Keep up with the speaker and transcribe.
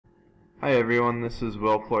Hi everyone, this is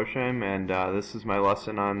Will Florsheim, and this is my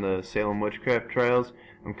lesson on the Salem witchcraft trials.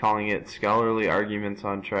 I'm calling it Scholarly Arguments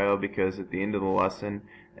on Trial because at the end of the lesson,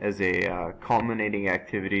 as a culminating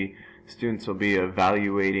activity, students will be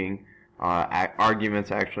evaluating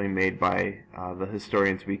arguments actually made by the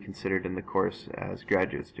historians we considered in the course as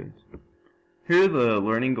graduate students. Here are the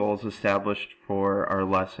learning goals established for our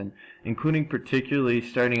lesson, including particularly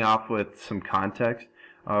starting off with some context.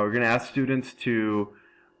 We're going to ask students to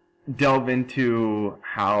delve into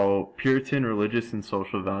how Puritan religious and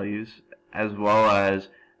social values, as well as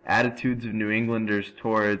attitudes of New Englanders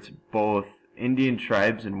towards both Indian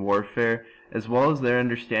tribes and warfare, as well as their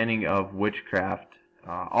understanding of witchcraft,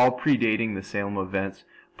 all predating the Salem events,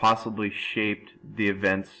 possibly shaped the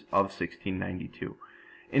events of 1692.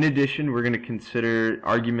 In addition, we're going to consider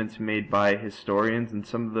arguments made by historians and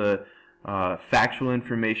some of the factual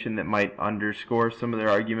information that might underscore some of their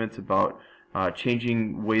arguments about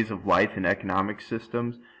changing ways of life and economic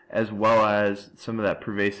systems, as well as some of that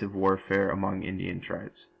pervasive warfare among Indian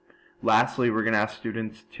tribes. Lastly, we're going to ask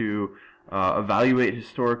students to evaluate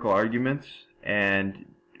historical arguments and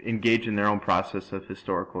engage in their own process of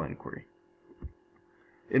historical inquiry.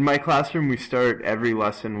 In my classroom, we start every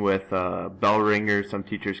lesson with a bell ringer, some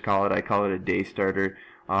teachers call it. I call it a day starter.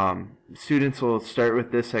 Students will start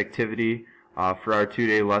with this activity for our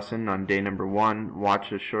two-day lesson. On day number 1,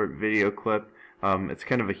 watch a short video clip. It's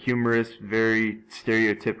kind of a humorous, very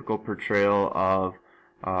stereotypical portrayal of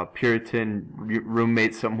Puritan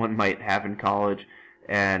roommate someone might have in college,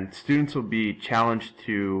 and students will be challenged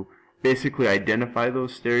to basically identify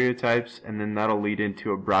those stereotypes, and then that'll lead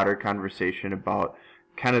into a broader conversation about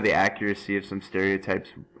kind of the accuracy of some stereotypes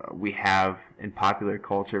we have in popular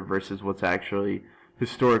culture versus what's actually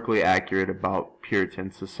historically accurate about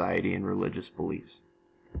Puritan society and religious beliefs.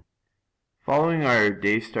 Following our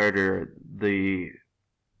day starter, the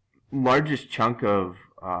largest chunk of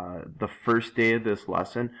the first day of this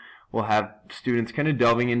lesson will have students kind of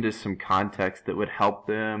delving into some context that would help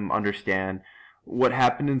them understand what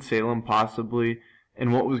happened in Salem possibly,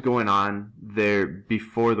 and what was going on there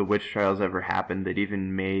before the witch trials ever happened that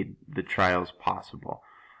even made the trials possible.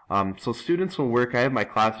 So students will work, I have my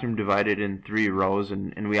classroom divided in 3 rows,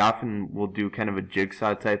 and we often will do kind of a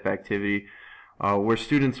jigsaw type activity where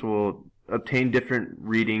students will obtain different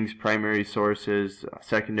readings, primary sources,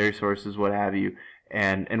 secondary sources, what have you,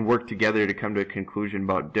 and work together to come to a conclusion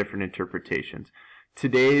about different interpretations.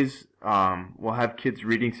 Today's, we'll have kids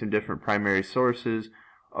reading some different primary sources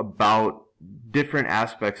about different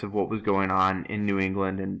aspects of what was going on in New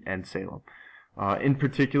England and Salem. In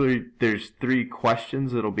particular, there's 3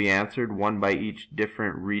 questions that will be answered, one by each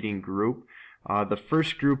different reading group. The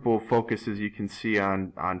first group will focus, as you can see,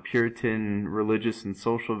 on Puritan religious and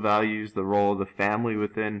social values, the role of the family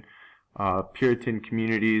within Puritan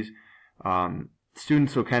communities.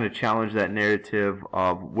 Students will kind of challenge that narrative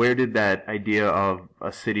of where did that idea of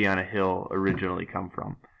a city on a hill originally come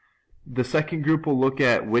from. The second group will look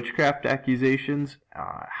at witchcraft accusations.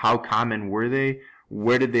 How common were they?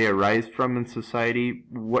 Where did they arise from in society?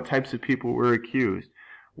 What types of people were accused?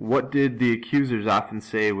 What did the accusers often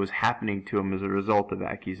say was happening to them as a result of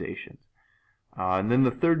accusations? And then the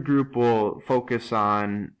third group will focus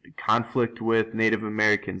on conflict with Native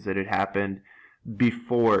Americans that had happened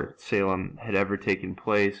before Salem had ever taken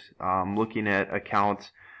place, looking at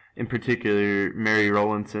accounts, in particular Mary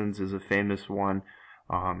Rowlandson's is a famous one,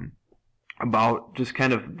 about just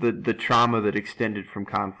kind of the trauma that extended from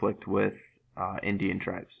conflict with Indian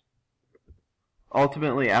tribes.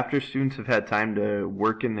 Ultimately, after students have had time to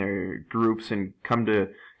work in their groups and come to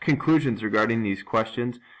conclusions regarding these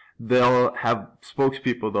questions, they'll have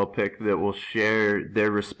spokespeople they'll pick that will share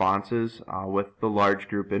their responses with the large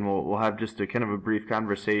group, and we'll have just a kind of a brief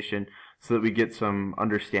conversation so that we get some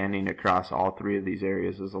understanding across all 3 of these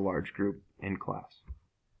areas as a large group in class.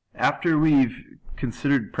 After we've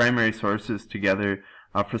considered primary sources together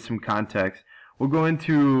for some context, we'll go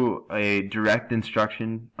into a direct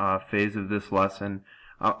instruction phase of this lesson.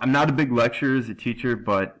 I'm not a big lecturer as a teacher,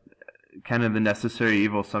 but kind of the necessary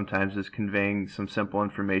evil sometimes is conveying some simple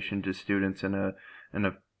information to students in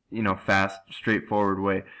a fast, straightforward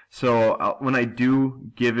way. So when I do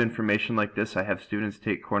give information like this, I have students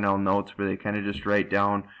take Cornell notes where they kind of just write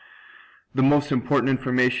down the most important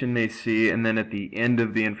information they see, and then at the end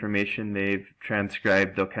of the information they've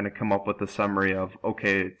transcribed, they'll kind of come up with a summary of,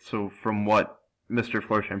 okay, so from what Mr.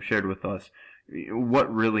 Florsheim shared with us,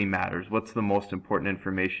 what really matters? What's the most important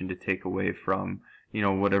information to take away from,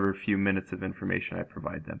 whatever few minutes of information I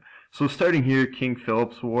provide them? So starting here, King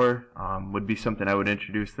Philip's War would be something I would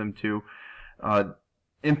introduce them to.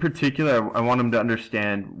 In particular, I want them to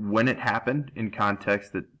understand when it happened in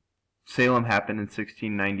context that Salem happened in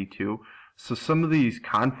 1692. So some of these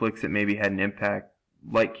conflicts that maybe had an impact,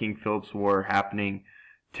 like King Philip's War, happening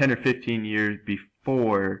 10 or 15 years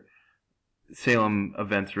before Salem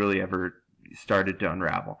events really ever started to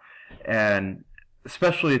unravel. And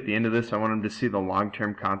especially at the end of this, I want them to see the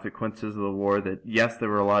long-term consequences of the war, that yes, there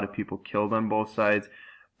were a lot of people killed on both sides,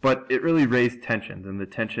 but it really raised tensions, and the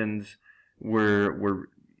tensions were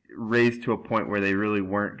raised to a point where they really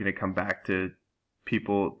weren't going to come back to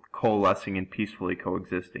people coalescing and peacefully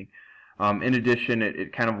coexisting. In addition,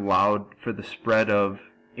 it kind of allowed for the spread of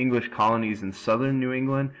English colonies in southern New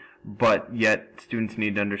England, but yet students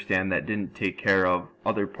need to understand that didn't take care of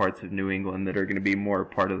other parts of New England that are going to be more a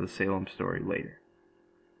part of the Salem story later.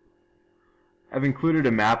 I've included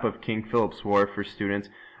a map of King Philip's War for students.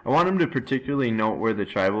 I want them to particularly note where the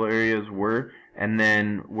tribal areas were and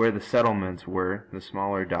then where the settlements were, the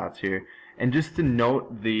smaller dots here, and just to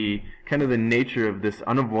note the kind of the nature of this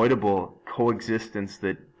unavoidable coexistence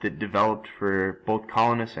that developed for both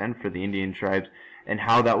colonists and for the Indian tribes, and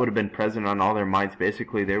how that would have been present on all their minds.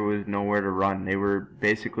 Basically, there was nowhere to run. They were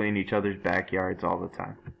basically in each other's backyards all the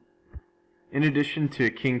time. In addition to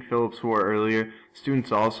King Philip's War earlier,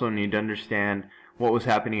 students also need to understand what was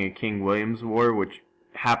happening in King William's War, which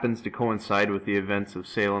happens to coincide with the events of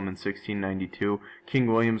Salem in 1692.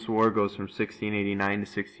 King William's War goes from 1689 to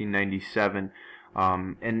 1697,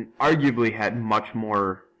 and arguably had much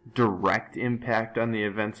more direct impact on the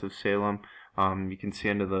events of Salem. You can see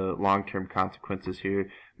under the long-term consequences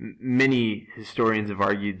here. Many historians have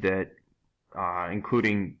argued that,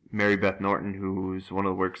 including Mary Beth Norton, who's one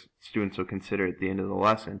of the works students will consider at the end of the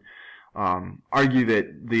lesson, argue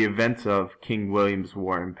that the events of King William's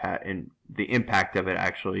War and the impact of it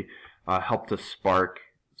actually helped to spark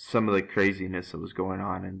some of the craziness that was going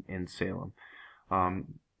on in Salem.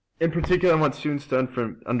 In particular, I want students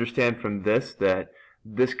to understand from this that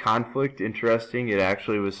this conflict, interesting, it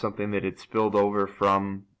actually was something that had spilled over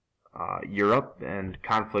from Europe, and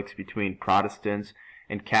conflicts between Protestants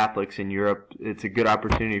and Catholics in Europe. It's a good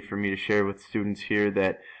opportunity for me to share with students here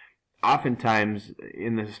that oftentimes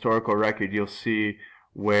in the historical record you'll see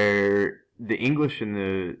where the English in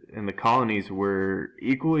the colonies were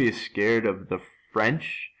equally as scared of the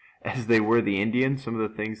French as they were the Indians. Some of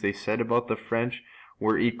the things they said about the French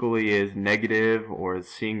were equally as negative, or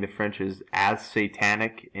seeing the French as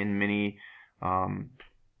satanic in many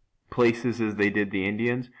places as they did the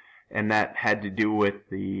Indians. And that had to do with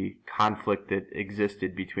the conflict that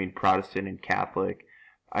existed between Protestant and Catholic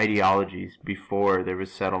ideologies before there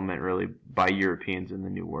was settlement really by Europeans in the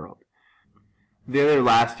New World. The other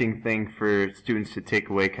lasting thing for students to take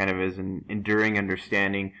away kind of as an enduring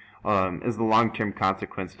understanding is the long-term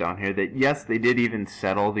consequence down here, that yes, they did even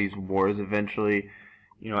settle these wars eventually.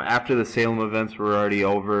 You know, after the Salem events were already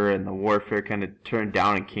over and the warfare kind of turned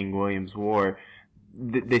down in King William's War,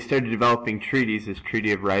 they started developing treaties, this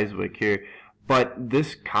Treaty of Ryswick here. But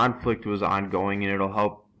this conflict was ongoing, and it'll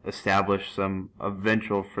help establish some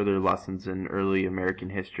eventual further lessons in early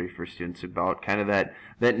American history for students about kind of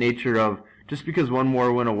that nature of, just because one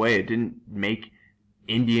war went away, it didn't make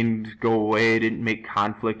Indians go away, it didn't make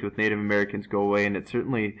conflict with Native Americans go away, and it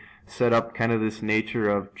certainly set up kind of this nature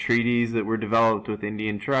of treaties that were developed with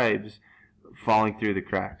Indian tribes falling through the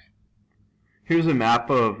cracks. Here's a map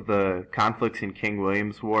of the conflicts in King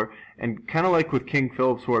William's War, and kind of like with King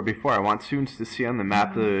Philip's War before, I want students to see on the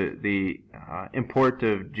map the import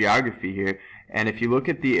of geography here. And if you look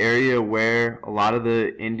at the area where a lot of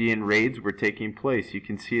the Indian raids were taking place, you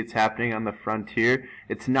can see it's happening on the frontier.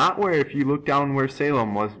 It's not where, if you look down where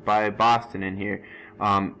Salem was by Boston in here,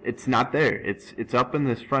 it's not there. It's up in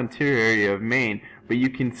this frontier area of Maine, but you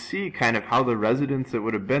can see kind of how the residents that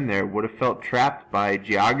would have been there would have felt trapped by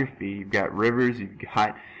geography. You've got rivers, you've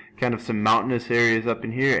got kind of some mountainous areas up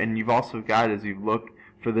in here, and you've also got, as you look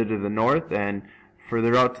further to the north and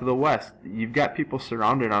further out to the west, you've got people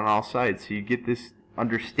surrounded on all sides, so you get this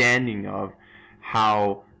understanding of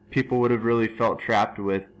how people would have really felt trapped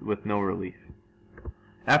with no relief.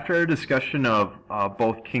 After our discussion of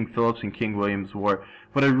both King Philip's and King William's War,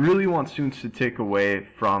 what I really want students to take away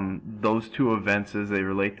from those two events as they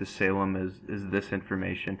relate to Salem is this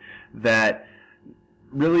information, that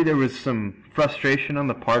really there was some frustration on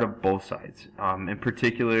the part of both sides. In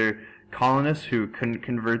particular, colonists who couldn't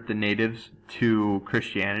convert the natives to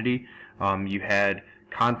Christianity. You had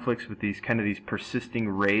conflicts with these persisting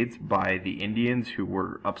raids by the Indians who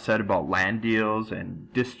were upset about land deals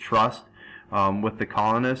and distrust with the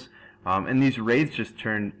colonists. And these raids just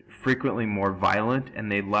turned frequently more violent,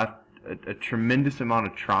 and they left a tremendous amount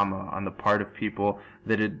of trauma on the part of people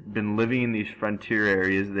that had been living in these frontier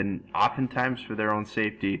areas, then oftentimes for their own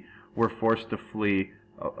safety were forced to flee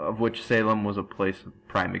of which Salem was a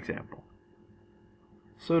prime example.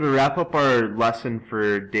 So to wrap up our lesson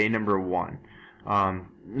for day number 1, I'm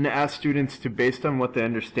going to ask students to, based on what they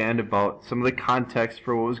understand about some of the context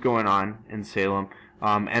for what was going on in Salem,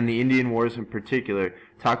 and the Indian Wars in particular,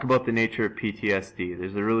 talk about the nature of PTSD.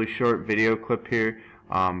 There's a really short video clip here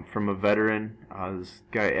from a veteran, this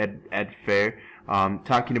guy Ed Fair,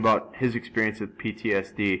 talking about his experience with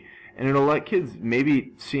PTSD, and it'll let kids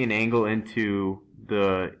maybe see an angle into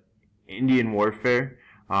the Indian warfare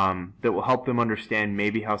that will help them understand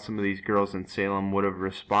maybe how some of these girls in Salem would have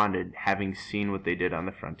responded having seen what they did on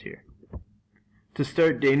the frontier. To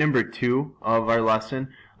start day number 2 of our lesson,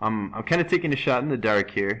 I'm kind of taking a shot in the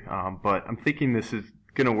dark here, but I'm thinking this is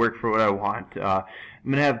going to work for what I want. I'm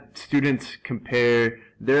going to have students compare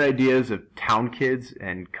their ideas of town kids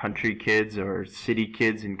and country kids, or city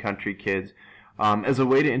kids and country kids, as a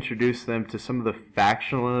way to introduce them to some of the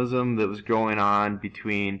factionalism that was going on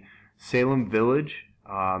between Salem Village,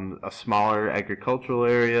 a smaller agricultural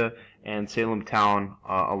area, and Salem Town,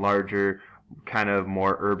 a larger, kind of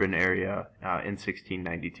more urban area in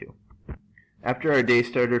 1692. After our day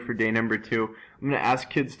starter for day number 2, I'm going to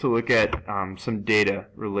ask kids to look at some data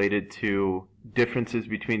related to differences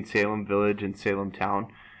between Salem Village and Salem Town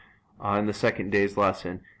in the second day's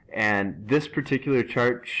lesson. And this particular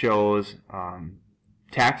chart shows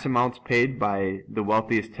tax amounts paid by the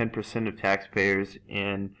wealthiest 10% of taxpayers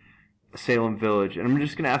in Salem Village. And I'm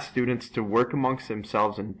just going to ask students to work amongst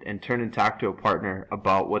themselves and turn and talk to a partner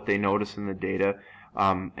about what they notice in the data,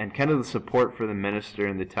 and kind of the support for the minister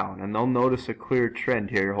in the town. And they'll notice a clear trend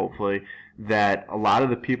here, hopefully, that a lot of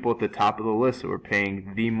the people at the top of the list that were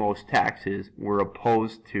paying the most taxes were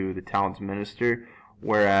opposed to the town's minister,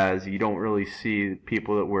 whereas you don't really see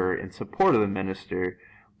people that were in support of the minister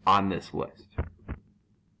on this list.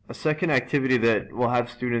 A second activity that we'll have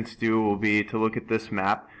students do will be to look at this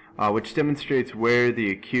map, which demonstrates where the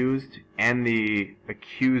accused and the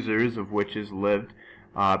accusers of witches lived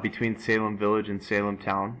between Salem Village and Salem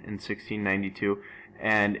Town in 1692.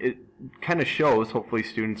 And it kind of shows, hopefully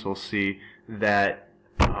students will see, that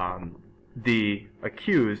the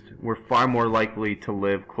accused were far more likely to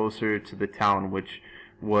live closer to the town, which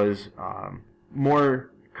was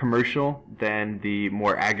more commercial than the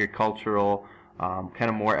more agricultural, kind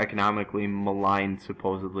of more economically maligned,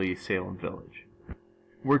 supposedly, Salem Village.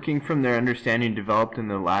 Working from their understanding developed in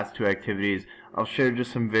the last 2 activities, I'll share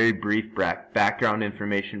just some very brief background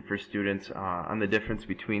information for students on the difference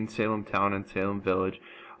between Salem Town and Salem Village.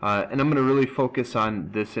 And I'm going to really focus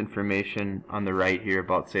on this information on the right here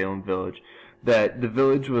about Salem Village, that the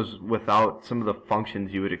village was without some of the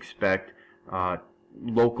functions you would expect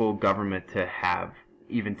local government to have,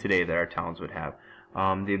 even today, that our towns would have.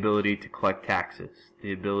 The ability to collect taxes,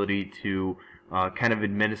 the ability to kind of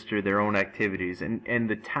administer their own activities, and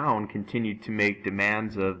the town continued to make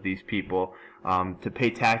demands of these people to pay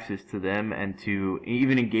taxes to them, and to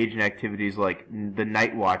even engage in activities like the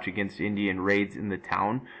night watch against Indian raids in the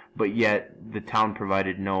town, but yet the town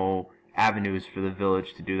provided no avenues for the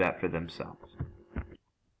village to do that for themselves.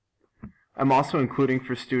 I'm also including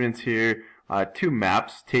for students here 2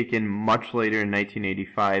 maps taken much later in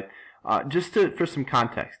 1985, just for some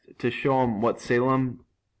context, to show them what Salem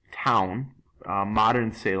Town,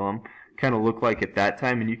 modern Salem, kind of looked like at that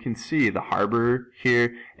time. And you can see the harbor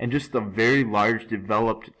here, and just a very large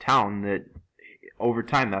developed town that over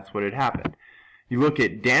time that's what had happened. You look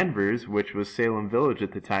at Danvers, which was Salem Village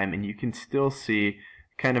at the time, and you can still see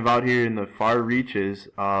kind of out here in the far reaches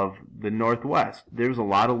of the Northwest, there's a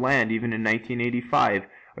lot of land, even in 1985,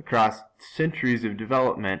 across centuries of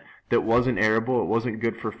development, that wasn't arable, it wasn't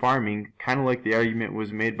good for farming, kind of like the argument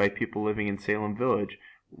was made by people living in Salem Village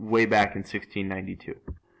way back in 1692.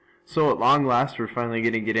 So at long last, we're finally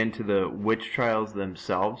going to get into the witch trials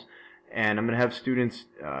themselves, and I'm going to have students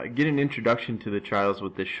get an introduction to the trials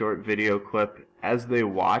with this short video clip. As they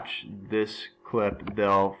watch this clip,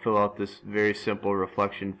 they'll fill out this very simple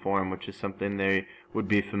reflection form, which is something they would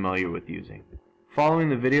be familiar with using. Following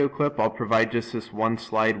the video clip, I'll provide just this 1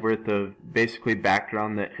 slide worth of basically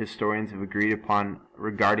background that historians have agreed upon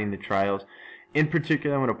regarding the trials. In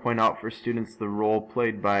particular, I'm going to point out for students the role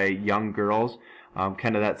played by young girls,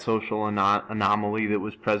 kind of that social anomaly that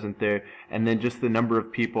was present there, and then just the number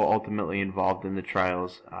of people ultimately involved in the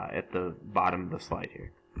trials at the bottom of the slide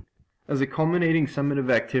here. As a culminating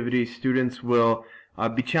summative activity, students will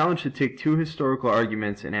be challenged to take 2 historical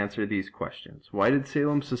arguments and answer these questions. Why did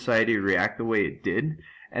Salem society react the way it did?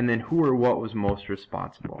 And then who or what was most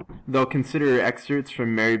responsible? They'll consider excerpts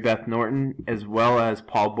from Mary Beth Norton, as well as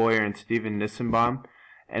Paul Boyer and Stephen Nissenbaum.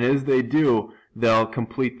 And as they do, they'll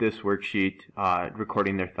complete this worksheet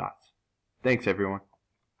recording their thoughts. Thanks, everyone.